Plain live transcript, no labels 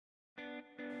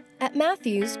At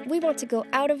Matthews, we want to go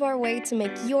out of our way to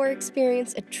make your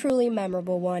experience a truly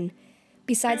memorable one.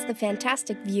 Besides the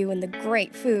fantastic view and the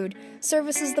great food,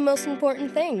 service is the most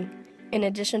important thing. In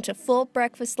addition to full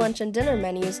breakfast, lunch, and dinner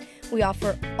menus, we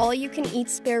offer all-you-can-eat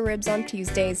spare ribs on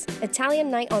Tuesdays, Italian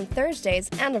night on Thursdays,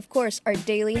 and of course, our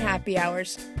daily happy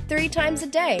hours, 3 times a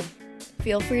day.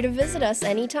 Feel free to visit us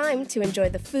anytime to enjoy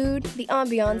the food, the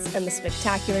ambiance, and the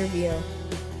spectacular view.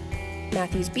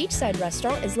 Matthews Beachside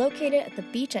Restaurant is located at the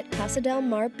beach at Casa del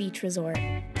Mar Beach Resort.